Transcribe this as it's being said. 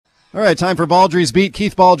All right, time for Baldrey's Beat.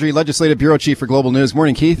 Keith Baldrey, Legislative Bureau Chief for Global News.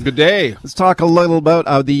 Morning, Keith. Good day. Let's talk a little about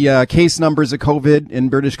the case numbers of COVID in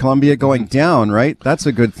British Columbia going down, right? That's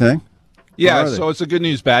a good thing. Yeah, so it's a good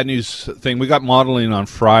news, bad news thing. We got modeling on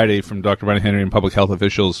Friday from Dr. Brian Henry and public health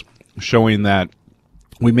officials showing that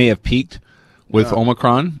we may have peaked with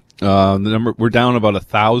Omicron. We're down about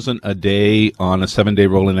 1,000 a day on a 7-day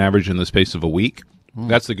rolling average in the space of a week.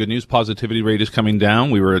 That's the good news. Positivity rate is coming down.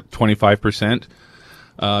 We were at 25%.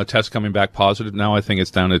 Tests coming back positive. Now I think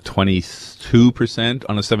it's down to 22%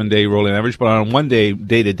 on a 7-day rolling average. But on one day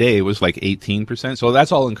to day, it was like 18%. So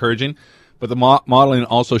that's all encouraging. But the modeling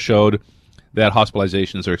also showed that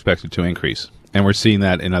hospitalizations are expected to increase. And we're seeing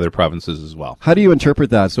that in other provinces as well. How do you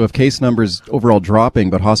interpret that? So if case numbers overall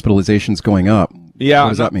dropping, but hospitalizations going up, yeah, what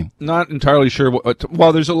does that mean? Not entirely sure.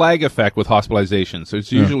 Well, there's a lag effect with hospitalizations. So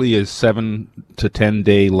it's usually a 7 to 10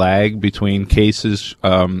 day lag between cases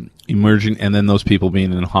emerging and then those people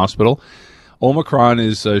being in hospital. Omicron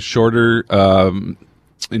is a shorter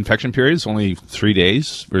infection period. It's only 3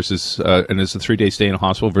 days versus, and it's a 3-day stay in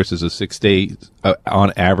hospital versus a 6-day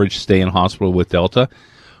on average stay in hospital with Delta.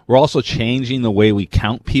 We're also changing the way we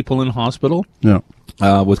count people in hospital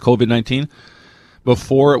with COVID-19.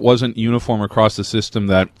 Before, it wasn't uniform across the system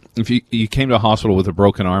that if you came to a hospital with a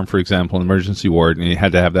broken arm, for example, an emergency ward, and you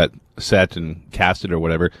had to have that set and casted or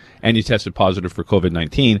whatever, and you tested positive for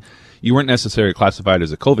COVID-19, you weren't necessarily classified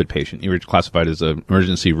as a COVID patient. You were classified as an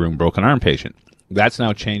emergency room broken arm patient. That's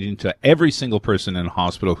now changing to every single person in a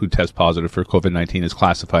hospital who tests positive for COVID-19 is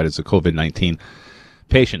classified as a COVID-19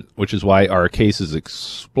 patient, which is why our cases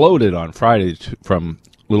exploded on Friday from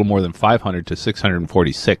a little more than 500 to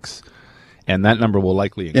 646. And that number will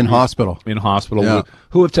likely increase. In hospital, yeah.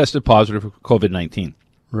 who have tested positive for COVID-19.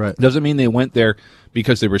 Right. Doesn't mean they went there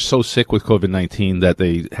because they were so sick with COVID-19 that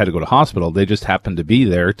they had to go to hospital. They just happened to be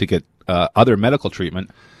there to get other medical treatment,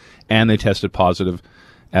 and they tested positive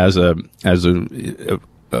as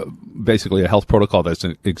basically a health protocol that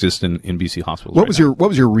exists in BC hospitals. What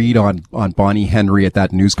was your read on Bonnie Henry at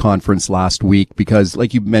that news conference last week? Because,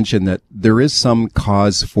 like you mentioned, that there is some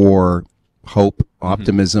cause for hope,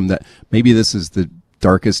 optimism that maybe this is the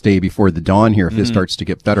darkest day before the dawn here if this starts to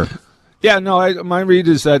get better. Yeah, no, my read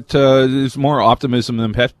is that there's more optimism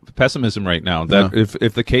than pessimism right now. That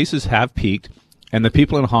if the cases have peaked and the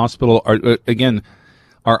people in hospital are, again,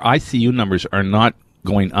 our ICU numbers are not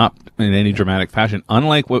going up in any dramatic fashion.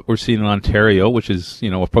 Unlike what we're seeing in Ontario, which is,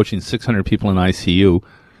 approaching 600 people in ICU.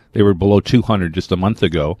 They were below 200 just a month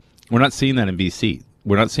ago. We're not seeing that in BC.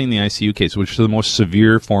 We're not seeing the ICU case, which is the most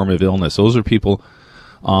severe form of illness. Those are people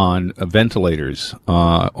on ventilators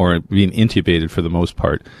or being intubated for the most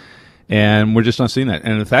part. And we're just not seeing that.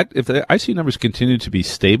 And in fact, if the ICU numbers continue to be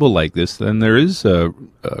stable like this, then there is a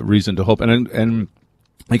reason to hope. And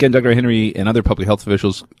again, Dr. Henry and other public health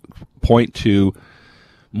officials point to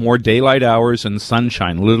more daylight hours and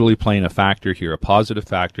sunshine literally playing a factor here, a positive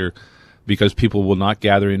factor, because people will not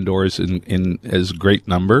gather indoors in as great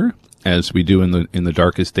number as we do in the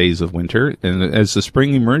darkest days of winter. And as the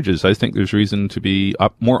spring emerges, I think there's reason to be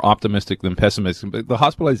more optimistic than pessimistic. But the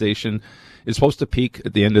hospitalization is supposed to peak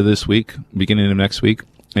at the end of this week, beginning of next week.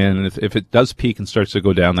 And if it does peak and starts to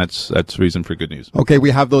go down, that's reason for good news. Okay, we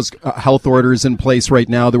have those health orders in place right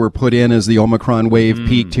now that were put in as the Omicron wave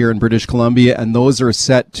peaked here in British Columbia, and those are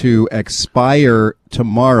set to expire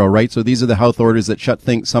tomorrow, right? So these are the health orders that shut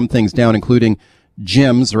some things down, including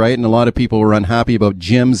gyms, right? And a lot of people were unhappy about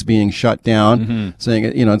gyms being shut down, saying,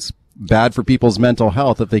 it's bad for people's mental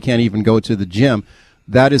health if they can't even go to the gym.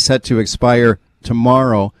 That is set to expire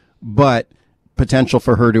tomorrow, but potential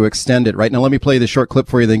for her to extend it. Right now, let me play the short clip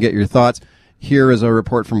for you, then get your thoughts. Here is a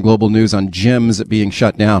report from Global News on gyms being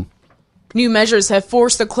shut down. New measures have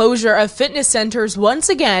forced the closure of fitness centers once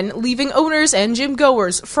again, leaving owners and gym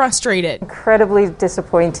goers frustrated. Incredibly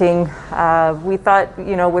disappointing. We thought,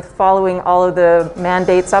 with following all of the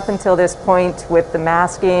mandates up until this point, with the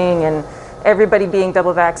masking and everybody being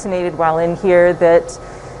double vaccinated while in here, that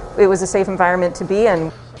it was a safe environment to be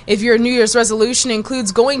in. If your New Year's resolution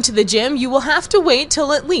includes going to the gym, you will have to wait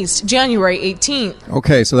till at least January 18th.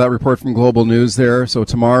 Okay, so that report from Global News there. So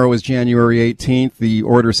tomorrow is January 18th. The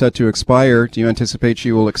order set to expire. Do you anticipate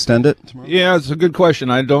she will extend it tomorrow? Yeah, it's a good question.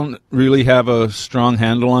 I don't really have a strong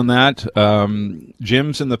handle on that.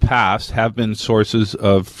 Gyms in the past have been sources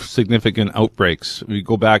of significant outbreaks. We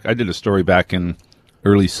go back, I did a story back in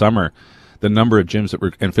early summer. The number of gyms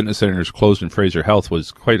and fitness centers closed in Fraser Health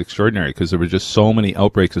was quite extraordinary because there were just so many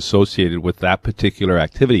outbreaks associated with that particular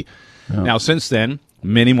activity. Yeah. Now, since then,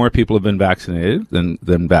 many more people have been vaccinated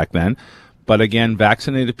than back then, But again,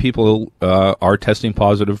 vaccinated people are testing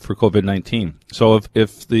positive for COVID-19. So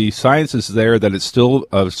if the science is there that it's still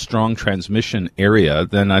a strong transmission area,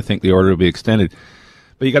 then I think the order will be extended.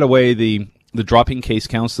 But you got to weigh the dropping case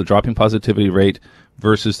counts, the dropping positivity rate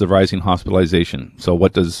versus the rising hospitalization. So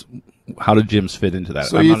how do gyms fit into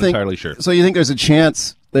that? I'm not entirely sure. So you think there's a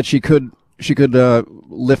chance that she could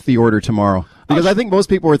lift the order tomorrow? Because I think most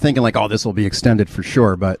people were thinking like, oh, this will be extended for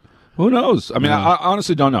sure, but who knows? I mean, I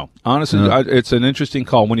honestly don't know. Honestly, it's an interesting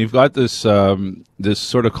call when you've got this this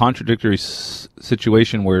sort of contradictory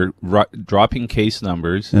situation where dropping case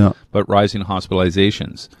numbers but rising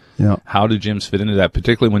hospitalizations. Yeah. How do gyms fit into that?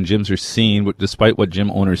 Particularly when gyms are seen, despite what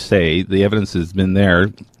gym owners say, the evidence has been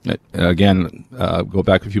there. Again, go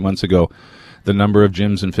back a few months ago, the number of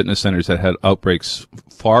gyms and fitness centers that had outbreaks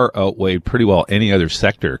far outweighed pretty well any other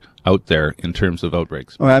sector out there in terms of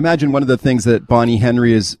outbreaks. Well, I imagine one of the things that Bonnie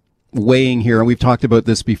Henry is weighing here, and we've talked about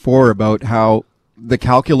this before, about how the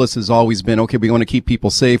calculus has always been, okay, we want to keep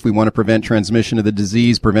people safe, we want to prevent transmission of the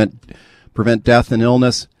disease, prevent death and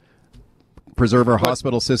illness, preserve our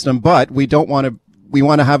hospital system, but we want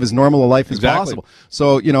to have as normal a life as possible.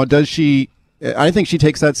 So, does she, I think she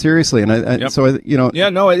takes that seriously. And so, it's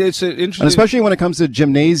interesting. And especially when it comes to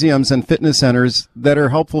gymnasiums and fitness centers that are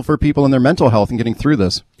helpful for people in their mental health and getting through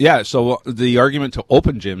this. Yeah. So the argument to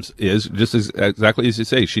open gyms is just exactly as you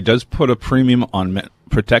say. She does put a premium on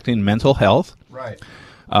protecting mental health. Right.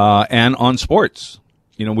 And on sports.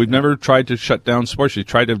 We've never tried to shut down sports. We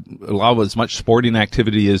tried to allow as much sporting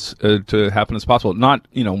activity as to happen as possible. Not,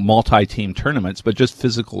 multi-team tournaments, but just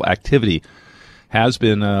physical activity has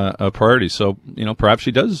been a priority. So, perhaps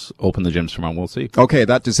she does open the gyms tomorrow. We'll see. Okay,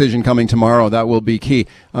 that decision coming tomorrow, that will be key.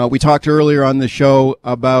 We talked earlier on the show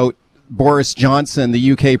about Boris Johnson,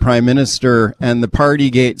 the UK Prime Minister, and the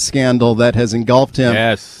Partygate scandal that has engulfed him.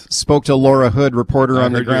 Yes. Spoke to Laura Hood, reporter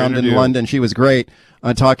on the ground in London. She was great.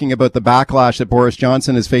 Talking about the backlash that Boris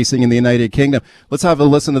Johnson is facing in the United Kingdom. Let's have a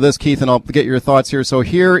listen to this, Keith, and I'll get your thoughts here. So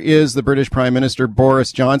here is the British Prime Minister,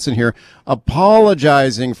 Boris Johnson, here,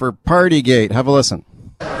 apologizing for Partygate. Have a listen.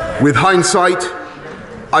 With hindsight,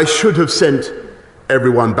 I should have sent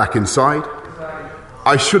everyone back inside.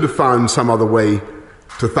 I should have found some other way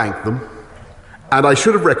to thank them. And I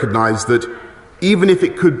should have recognized that even if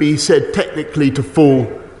it could be said technically to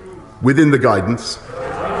fall within the guidance,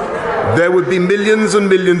 there would be millions and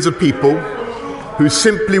millions of people who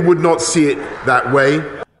simply would not see it that way.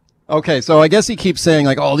 Okay, so I guess he keeps saying,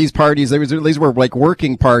 like, oh, these parties, these were like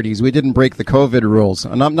working parties. We didn't break the COVID rules.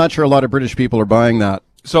 And I'm not sure a lot of British people are buying that.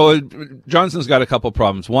 So Johnson's got a couple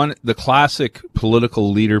problems. One, the classic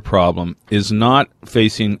political leader problem is not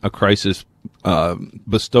facing a crisis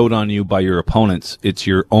bestowed on you by your opponents. It's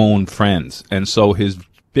your own friends. And so his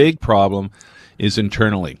big problem is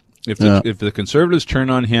internally. If the Conservatives turn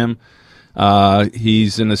on him,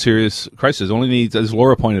 he's in a serious crisis. Only needs, as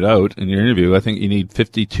Laura pointed out in your interview, I think you need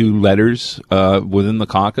 52 letters within the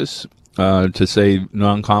caucus to say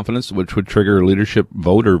non-confidence, which would trigger a leadership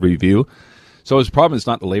vote or review. So his problem is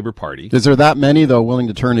not the Labour Party. Is there that many, though, willing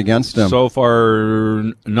to turn against him? So far,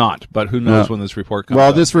 not. But who knows when this report comes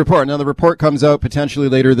out. Well, the report comes out potentially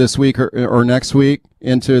later this week or next week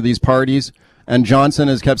into these parties. And Johnson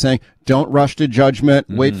has kept saying, don't rush to judgment,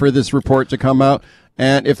 wait for this report to come out.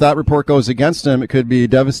 And if that report goes against him, it could be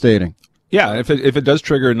devastating. Yeah, if it does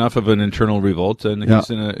trigger enough of an internal revolt, then he's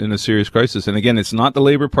in a serious crisis. And again, it's not the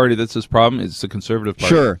Labour Party that's his problem; it's the Conservative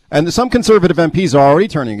Party. Sure, and some Conservative MPs are already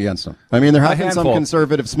turning against him. I mean, there have been some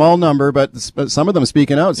Conservative, small number, but some of them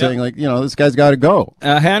speaking out, saying this guy's got to go.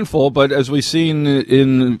 A handful, but as we've seen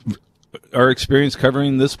in our experience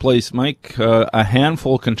covering this place, Mike, a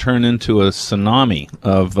handful can turn into a tsunami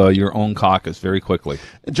of your own caucus very quickly.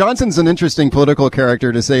 Johnson's an interesting political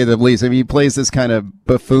character, to say the least. I mean, he plays this kind of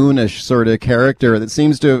buffoonish sort of character that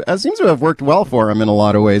seems to have worked well for him in a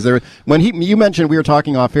lot of ways. You mentioned, we were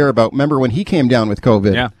talking off air about, remember when he came down with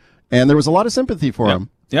COVID, and there was a lot of sympathy for him.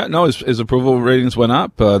 Yeah, no, his approval ratings went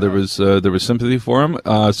up. There was sympathy for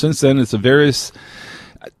him. Since then, it's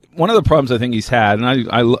one of the problems I think he's had, and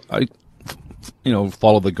I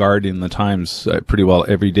follow the Guardian, the Times pretty well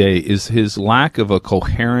every day, is his lack of a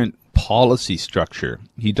coherent policy structure.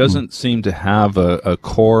 He doesn't seem to have a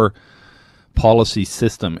core policy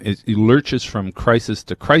system. He lurches from crisis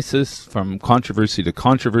to crisis, from controversy to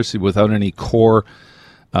controversy without any core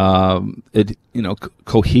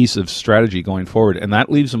cohesive strategy going forward, and that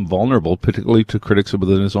leaves him vulnerable, particularly to critics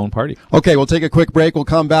within his own party. Okay, we'll take a quick break. We'll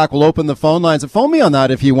come back. We'll open the phone lines. Phone me on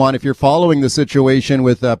that if you want, if you're following the situation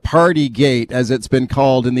with Partygate, as it's been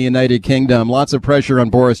called in the United Kingdom. Lots of pressure on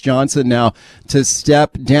Boris Johnson now to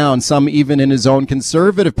step down, some even in his own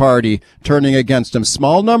Conservative Party turning against him.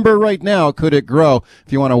 Small number right now. Could it grow?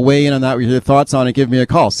 If you want to weigh in on that with your thoughts on it, give me a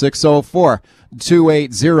call.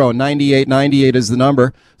 604-280-9898 is the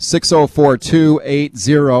number.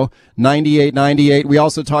 604-280-9898. We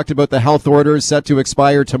also talked about the health orders set to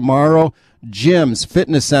expire tomorrow. Gyms,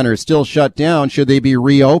 fitness centers still shut down. Should they be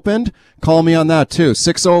reopened? Call me on that too.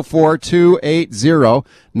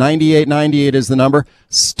 604-280-9898 is the number.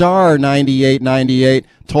 Star 9898.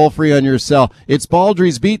 Toll free on your cell. It's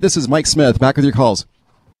Baldrey's Beat. This is Mike Smith. Back with your calls.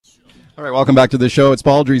 All right, welcome back to the show. It's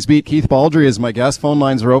Baldrey's Beat. Keith Baldrey is my guest. Phone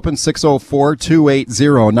lines are open.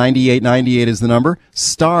 604-280-9898 is the number.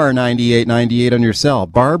 Star 9898 on your cell.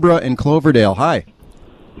 Barbara in Cloverdale. Hi.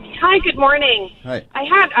 Hi, good morning. Hi. I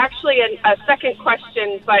had actually a second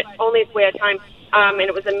question, but only if we had time, and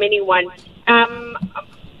it was a mini one.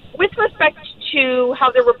 With respect to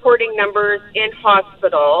how they're reporting numbers in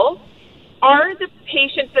hospital, are the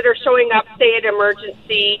patients that are showing up, say, at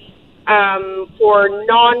emergency, for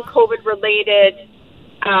non-COVID related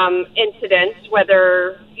incidents,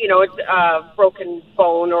 whether, it's a broken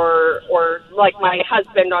bone or like my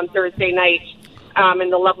husband on Thursday night,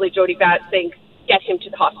 and the lovely Jody Bat saying, get him to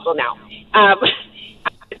the hospital now.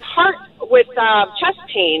 It's hard with chest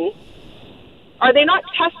pain. Are they not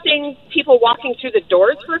testing people walking through the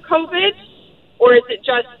doors for COVID? Or is it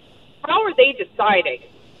just, how are they deciding?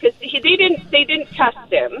 Because they didn't test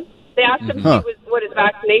him. They asked him what his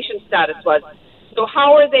vaccination status was. So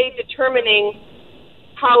how are they determining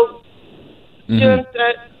how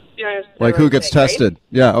like who gets tested? Right?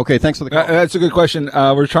 Yeah. Okay. Thanks for the call. That's a good question.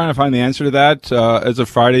 We're trying to find the answer to that. As of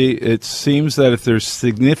Friday, it seems that if there's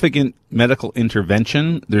significant medical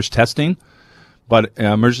intervention, there's testing. But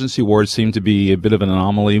emergency wards seem to be a bit of an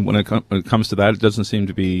anomaly when it comes to that. It doesn't seem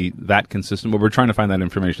to be that consistent, but we're trying to find that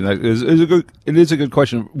information. It is a good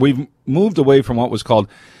question. We've moved away from what was called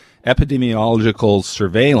epidemiological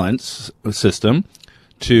surveillance system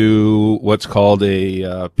to what's called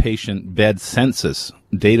a patient bed census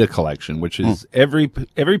data collection, which is every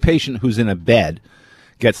patient who's in a bed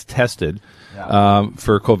gets tested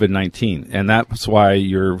for COVID-19. And that's why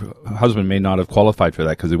your husband may not have qualified for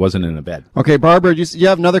that because he wasn't in a bed. Okay, Barbara, you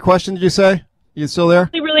have another question, did you say? You still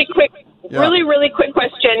there? Really quick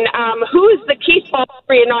question. Who is the Keith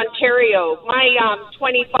Baldrey in Ontario? My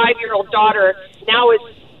 25-year-old daughter now is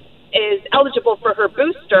eligible for her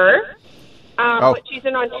booster, but she's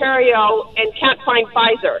in Ontario and can't find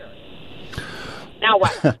Pfizer. Now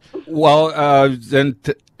what? Well, then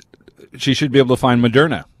she should be able to find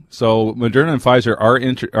Moderna. So Moderna and Pfizer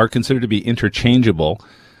are considered to be interchangeable,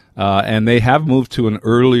 and they have moved to an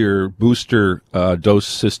earlier booster dose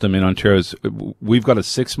system in Ontario. We've got a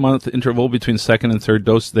 6-month interval between second and third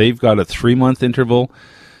dose. They've got a 3-month interval.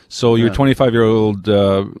 So your 25-year-old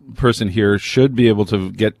person here should be able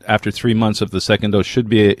to get, after 3 months of the second dose, should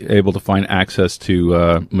be able to find access to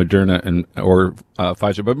Moderna or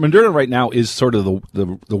Pfizer. But Moderna right now is sort of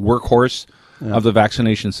the workhorse of the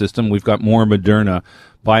vaccination system. We've got more Moderna,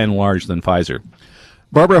 by and large, than Pfizer.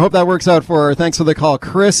 Barbara, I hope that works out for her. Thanks for the call.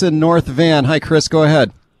 Chris in North Van. Hi, Chris. Go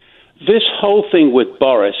ahead. This whole thing with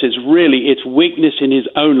Boris is really its weakness in his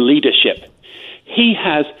own leadership. He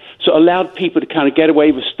has allowed people to kind of get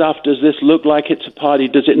away with stuff. Does this look like it's a party?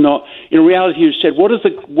 Does it not? In reality, you said, what does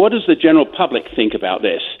the general public think about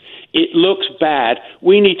this? It looks bad.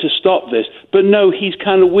 We need to stop this. But no, he's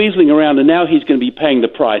kind of weaseling around, and now he's going to be paying the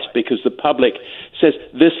price because the public says,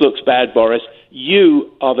 this looks bad, Boris.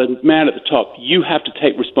 You are the man at the top. You have to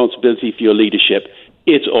take responsibility for your leadership.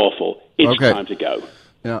 It's awful. It's time to go.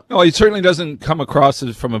 Yeah. No, he certainly doesn't come across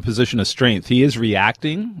as from a position of strength. He is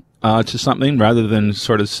reacting to something rather than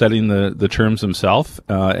sort of setting the terms himself.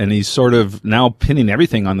 And he's sort of now pinning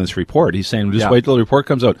everything on this report. He's saying, just wait till the report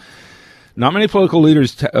comes out. Not many political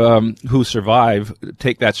leaders who survive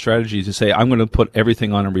take that strategy to say, I'm going to put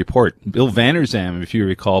everything on a report. Bill Vander Zalm, if you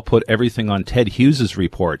recall, put everything on Ted Hughes's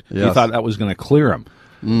report. Yes. He thought that was going to clear him.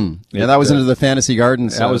 Yeah, that was into the Fantasy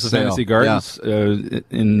Gardens. That was the Fantasy Gardens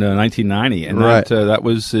in 1990, and that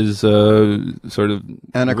was his sort of.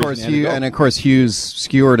 And of course, Hughes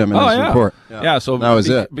skewered him in his report. Yeah, so that was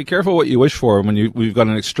it. Be careful what you wish for when we've got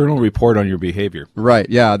an external report on your behavior. Right.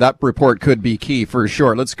 Yeah, that report could be key for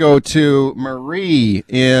sure. Let's go to Marie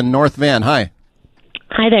in North Van. Hi.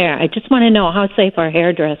 Hi there. I just want to know, how safe are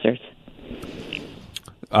hairdressers?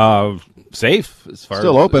 safe as far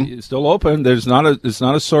Still as, open. Still open. It's not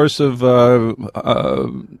a source of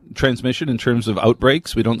transmission in terms of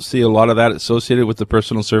outbreaks. We don't see a lot of that associated with the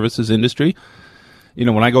personal services industry. You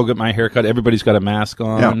know, when I go get my haircut, everybody's got a mask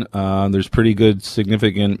on. Yeah. There's pretty good,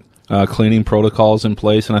 significant cleaning protocols in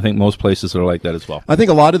place, and I think most places are like that as well. I think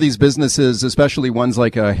a lot of these businesses, especially ones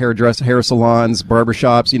like hair salons,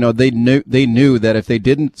 barbershops, you know, they knew that if they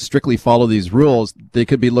didn't strictly follow these rules, they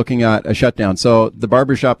could be looking at a shutdown. So the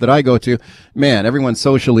barbershop that I go to, man, everyone's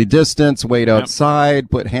socially distanced, wait outside,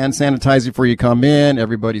 put hand sanitizer before you come in,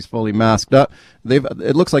 everybody's fully masked up.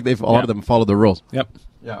 It looks like a lot of them followed the rules. Yep.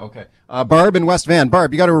 Yeah, okay. Barb in West Van.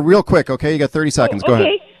 Barb, you got to real quick, okay? You got 30 seconds. Go ahead.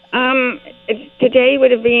 Today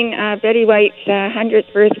would have been Betty White's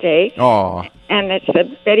 100th birthday. Oh. And it's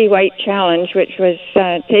the Betty White Challenge, which was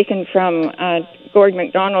taken from Gord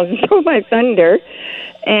MacDonald's Throw My Thunder.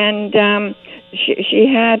 And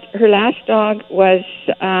she had, her last dog was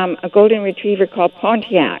a golden retriever called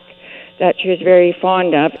Pontiac that she was very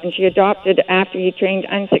fond of. And she adopted after he trained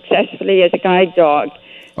unsuccessfully as a guide dog.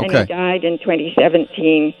 And he died in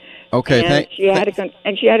 2017. Okay, and she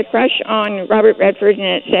had a crush on Robert Redford, and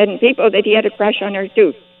it said in People that he had a crush on her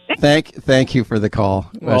too. Thank you for the call.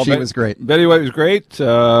 She was great. Betty White was great.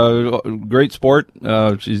 Great sport.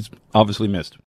 She's obviously missed.